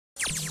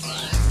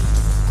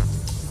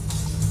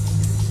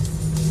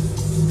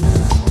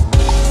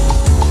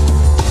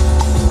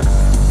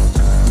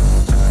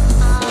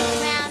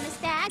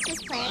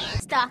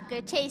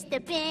Stalker chased a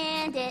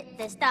bandit.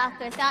 The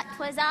stalker thought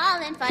 'twas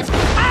all in fun.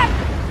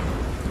 Ah!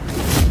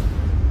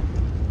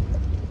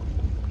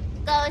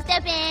 Goes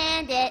the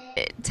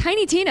bandit.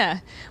 Tiny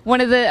Tina, one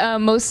of the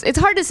most. It's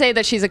hard to say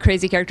that she's a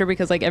crazy character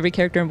because like every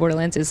character in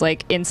Borderlands is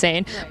like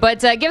insane. Right.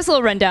 But give us a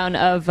little rundown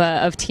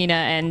of Tina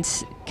and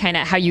kind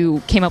of how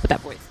you came up with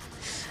that voice.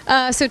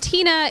 So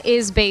Tina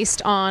is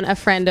based on a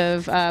friend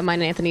of mine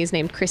and Anthony's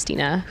named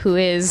Christina, who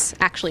is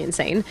actually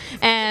insane.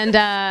 And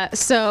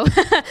so...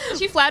 Is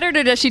she flattered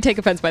or does she take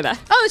offense by that?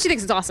 Oh, she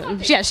thinks it's awesome.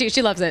 Okay. Yeah,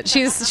 she loves it.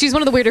 She's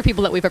one of the weirder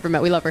people that we've ever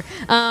met. We love her.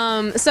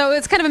 So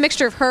it's kind of a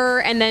mixture of her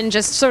and then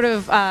just sort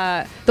of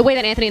the way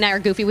that Anthony and I are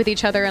goofy with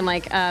each other and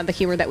like the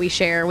humor that we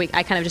share.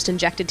 I kind of just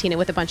injected Tina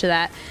with a bunch of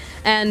that.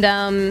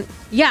 And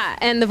yeah,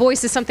 and the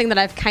voice is something that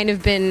I've kind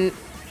of been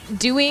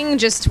doing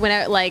just when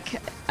I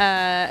like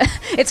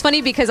it's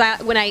funny because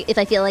if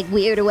I feel like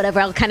weird or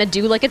whatever, I'll kind of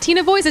do like a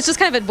Tina voice. It's just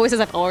kind of a voice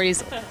I've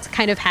always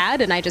kind of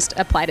had, and I just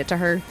applied it to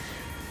her.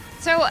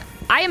 So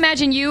I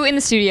imagine you in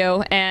the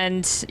studio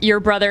and your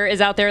brother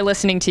is out there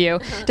listening to you.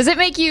 Does it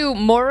make you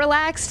more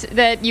relaxed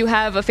that you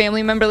have a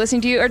family member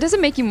listening to you, or does it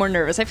make you more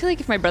nervous? I feel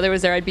like if my brother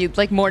was there, I'd be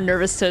like more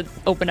nervous to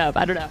open up.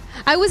 I don't know.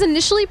 I was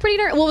initially pretty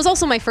nervous. Well, it was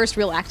also my first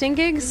real acting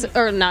gigs,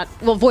 or not,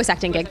 well, voice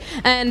acting gig.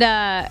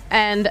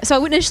 And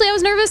so initially I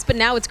was nervous, but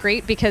now it's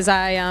great because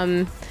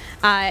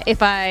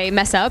if I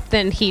mess up,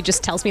 then he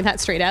just tells me that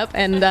straight up.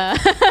 And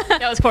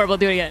that was horrible.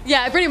 Do it again.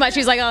 Yeah, pretty much.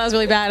 He's like, "Oh, that was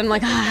really bad." I'm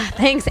like,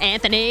 "Thanks,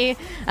 Anthony."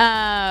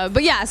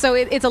 But yeah, so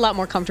it's a lot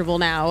more comfortable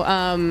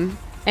now.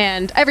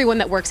 And everyone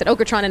that works at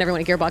Okratron and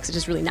everyone at Gearbox is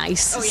just really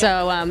nice. Oh, yeah.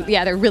 So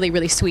yeah, they're really,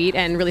 really sweet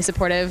and really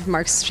supportive.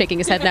 Mark's shaking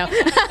his head now.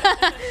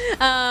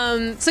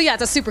 So yeah,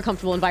 it's a super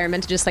comfortable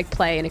environment to just like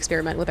play and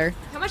experiment with her.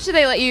 How much do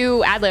they let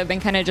you ad-lib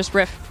and kind of just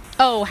riff?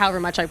 Oh, however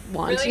much I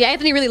want. Really? Yeah,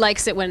 Anthony really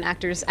likes it when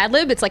actors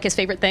ad-lib. It's like his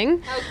favorite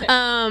thing.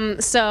 Okay.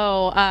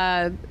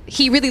 So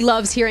he really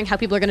loves hearing how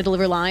people are going to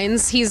deliver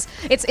lines.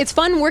 It's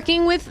fun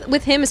working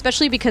with him,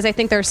 especially because I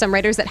think there are some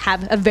writers that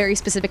have a very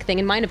specific thing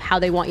in mind of how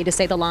they want you to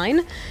say the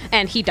line,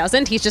 and he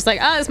doesn't. He's just like,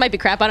 "Oh, this might be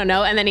crap, I don't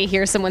know," and then he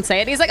hears someone say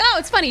it, and he's like, "Oh,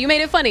 it's funny, you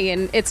made it funny,"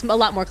 and it's a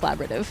lot more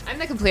collaborative. I'm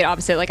the complete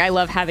opposite. Like, I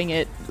love having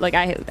it. Like,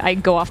 I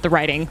go off the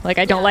writing. Like,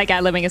 I don't like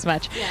ad-libbing as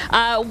much.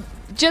 Yeah.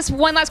 Just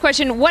one last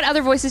question: what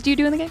other voices do you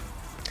do in the game?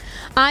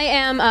 I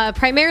am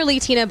primarily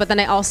Tina, but then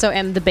I also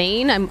am the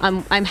Bane.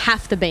 I'm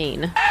half the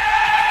Bane.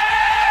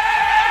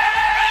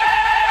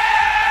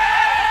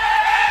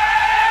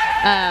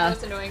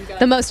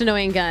 The most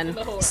annoying gun.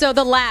 So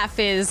the laugh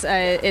is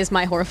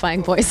my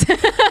horrifying voice.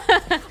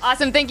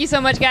 Awesome. Thank you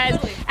so much, guys.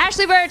 Totally.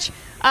 Ashley Burch,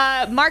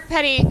 Mark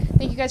Petty,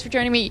 thank you guys for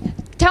joining me.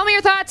 Tell me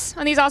your thoughts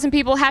on these awesome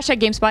people.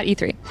 #GameSpot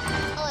E3.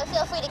 Oh, and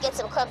feel free to get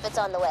some crumpets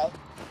on the way.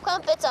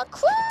 Crumpets are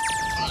cool.